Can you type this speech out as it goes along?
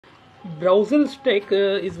Browserstack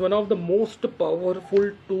is one of the most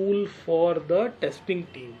powerful tool for the testing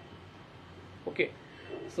team. Okay,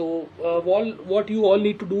 so what you all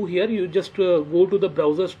need to do here, you just go to the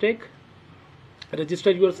Browserstack, register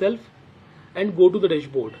yourself, and go to the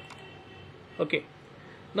dashboard. Okay,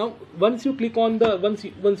 now once you click on the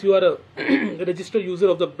once you are a registered user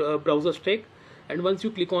of the Browserstack, and once you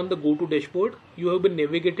click on the go to dashboard, you have been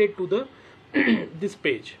navigated to the this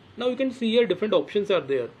page. Now you can see here different options are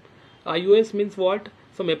there. iOS means what?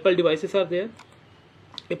 Some Apple devices are there,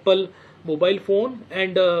 Apple mobile phone,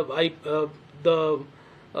 and the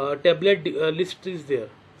tablet list is there.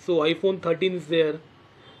 So iPhone 13 is there.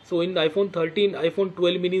 So in iPhone 13, iPhone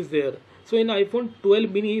 12 mini is there. So in iPhone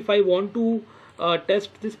 12 mini, if I want to test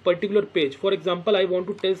this particular page, for example, I want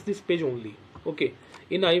to test this page only. Okay,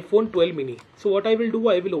 in iPhone 12 mini. So what I will do,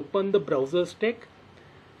 I will open the Browserstack.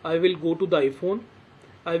 I will go to the iPhone.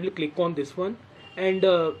 I will click on this one, and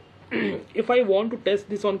if I want to test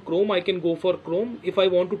this on Chrome, I can go for Chrome. If I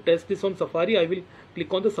want to test this on Safari, I will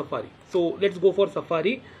click on the Safari. So let's go for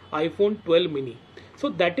Safari, iPhone 12 mini. So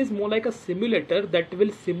that is more like a simulator that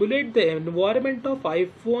will simulate the environment of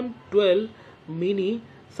iPhone 12 mini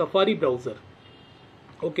Safari browser.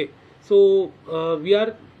 Okay, so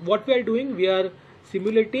what we are doing, we are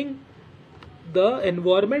simulating the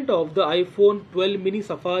environment of the iPhone 12 mini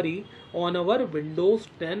Safari on our Windows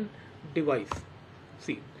 10 device.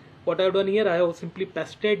 See what I have done here, I have simply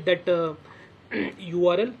pasted that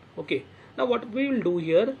URL. Okay, now what we will do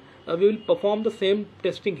here, we will perform the same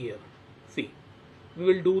testing here. See, we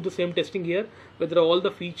will do the same testing here, whether all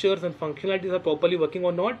the features and functionalities are properly working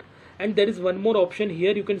or not. And there is one more option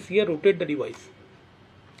here, you can see here, rotate the device.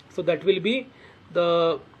 So that will be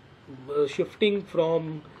the shifting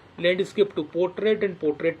from landscape to portrait and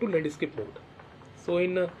portrait to landscape mode. So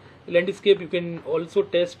in landscape you can also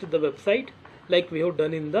test the website like we have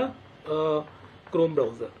done in the Chrome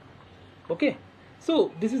browser. Okay,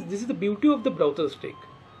 so this is the beauty of the Browserstack.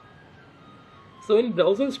 So in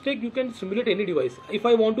Browserstack you can simulate any device. If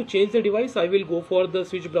I want to change the device, I will go for the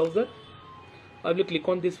switch browser. I will click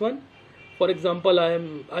on this one. For example,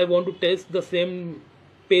 I want to test the same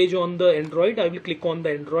page on the Android. I will click on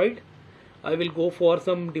the Android. I will go for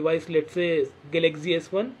some device, let's say Galaxy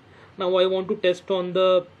S1. Now I want to test on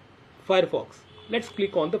the Firefox. Let's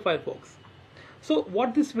click on the Firefox. So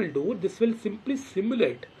what this will do, this will simply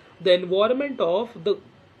simulate the environment of the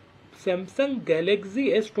Samsung Galaxy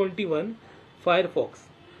S21 Firefox.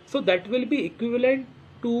 So that will be equivalent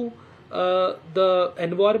to the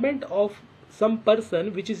environment of some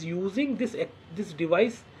person which is using this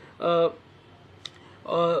device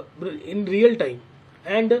in real time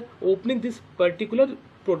and opening this particular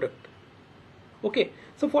product. Okay,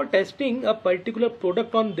 so for testing a particular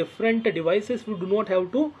product on different devices, we do not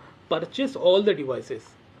have to purchase all the devices.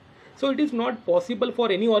 So it is not possible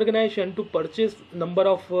for any organization to purchase number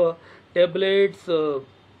of tablets,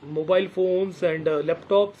 mobile phones and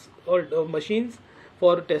laptops or machines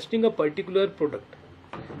for testing a particular product.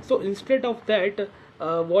 So instead of that,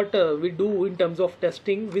 what we do in terms of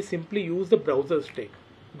testing, we simply use the Browserstack.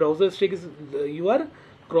 Browserstack is your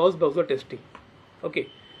cross-browser testing. Okay,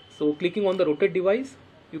 so clicking on the rotate device,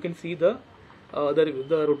 you can see the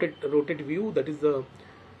rotate view, that is the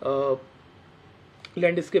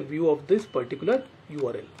landscape view of this particular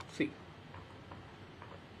URL. See,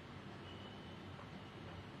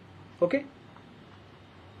 okay.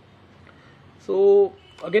 So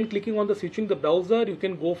again, clicking on the switching the browser, you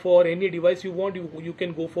can go for any device you want. You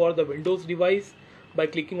can go for the Windows device by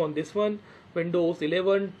clicking on this one, Windows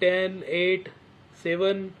 11, 10, 8,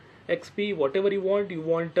 7, XP, whatever you want. You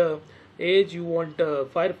want Edge, you want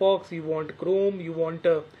Firefox, you want Chrome, you want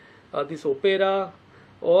this Opera,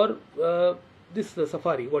 or this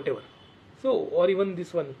Safari, whatever. So, or even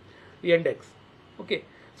this one, Yandex. Okay.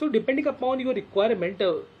 So depending upon your requirement,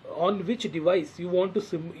 on which device you want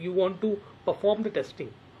to perform the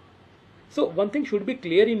testing. So one thing should be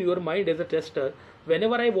clear in your mind as a tester.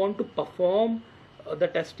 Whenever I want to perform the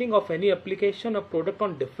testing of any application or product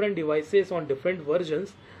on different devices on different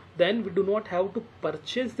versions, then we do not have to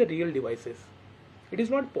purchase the real devices. It is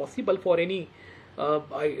not possible for any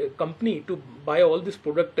company to buy all this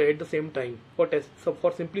product at the same time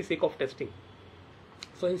for simply sake of testing.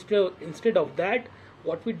 So instead of that,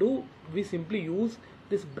 what we do, we simply use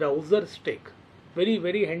this Browserstack. Very,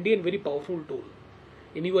 very handy and very powerful tool.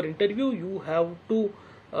 In your interview, you have to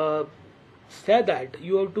say that,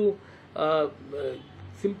 you have to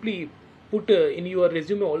simply put in your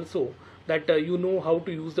resume also that you know how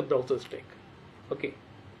to use the Browserstack. Okay.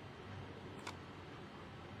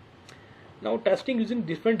 Now testing using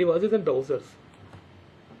different devices and browsers.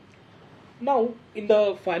 Now in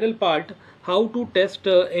the final part, how to test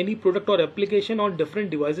any product or application on different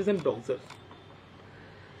devices and browsers.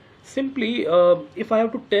 Simply, if I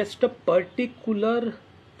have to test a particular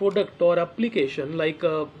product or application like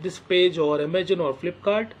this page or Amazon or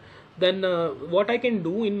Flipkart, then what I can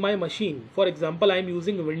do in my machine, for example, I am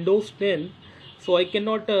using Windows 10, so I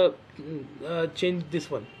cannot change this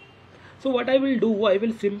one. So what I will do, I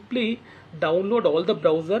will simply download all the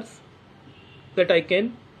browsers that I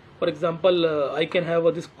can. For example, I can have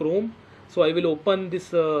this Chrome, so I will open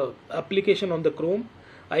this application on the Chrome.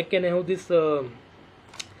 I can have this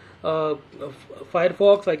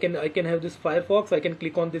Firefox. I can have this Firefox. I can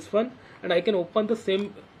click on this one and I can open the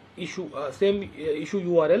same issue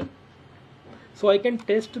URL, so I can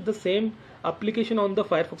test the same application on the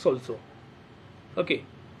Firefox also. Okay,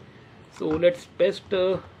 so let's paste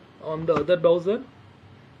on the other browser.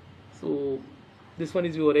 So this one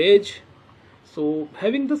is your Edge. So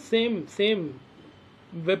having the same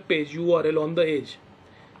web page URL on the Edge,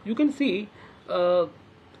 you can see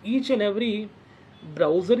each and every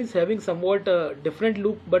browser is having somewhat different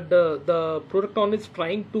look, but the product owner is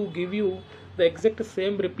trying to give you the exact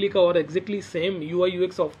same replica or exactly same UI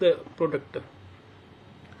UX of the product.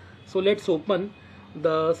 So let's open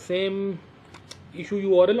the same issue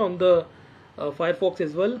URL on the Firefox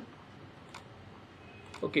as well.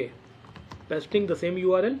 Okay, pasting the same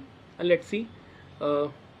URL and let's see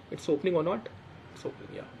it's opening or not. It's opening,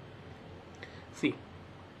 yeah. See,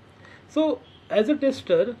 so as a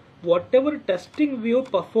tester, whatever testing we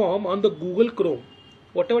have performed on the Google Chrome,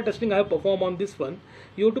 whatever testing I have performed on this one,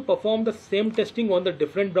 you have to perform the same testing on the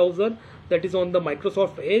different browser, that is on the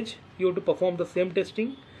Microsoft Edge. You have to perform the same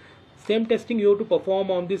testing you have to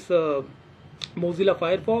perform on this Mozilla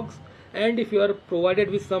Firefox. And if you are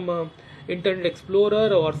provided with some Internet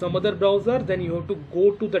Explorer or some other browser, then you have to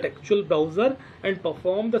go to that actual browser and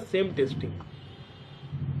perform the same testing.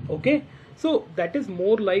 Okay, so that is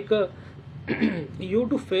more like you have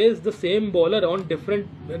to face the same bowler on different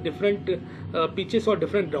pitches or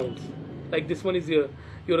different grounds. Like this one is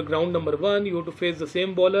your ground number 1, you have to face the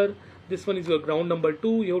same bowler. This one is your ground number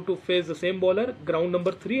 2, you have to face the same bowler. Ground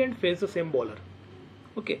number 3 and face the same bowler.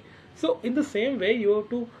 Okay, so in the same way you have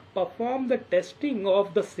to perform the testing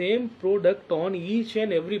of the same product on each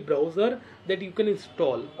and every browser that you can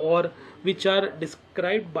install or which are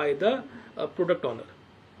described by the product owner.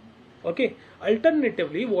 Okay,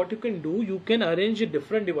 alternatively what you can do, you can arrange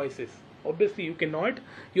different devices. Obviously you cannot,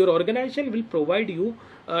 your organization will provide you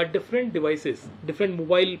different devices, different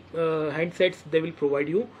mobile handsets they will provide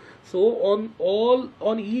you. So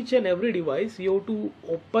on each and every device you have to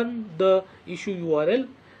open the issue URL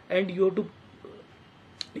and you have to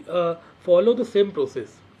follow the same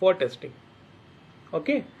process for testing.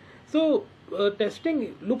 Okay, so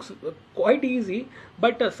testing looks quite easy,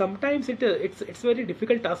 but sometimes it's very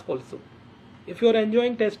difficult task also. If you are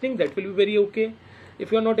enjoying testing, that will be very okay.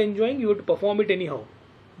 If you are not enjoying, you have to perform it anyhow,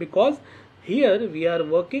 because here we are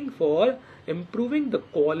working for improving the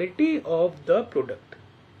quality of the product.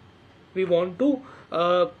 We want to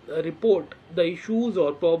report the issues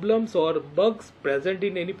or problems or bugs present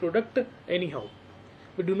in any product anyhow.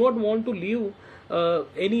 We do not want to leave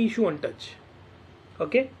any issue untouched.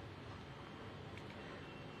 Okay,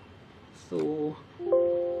 so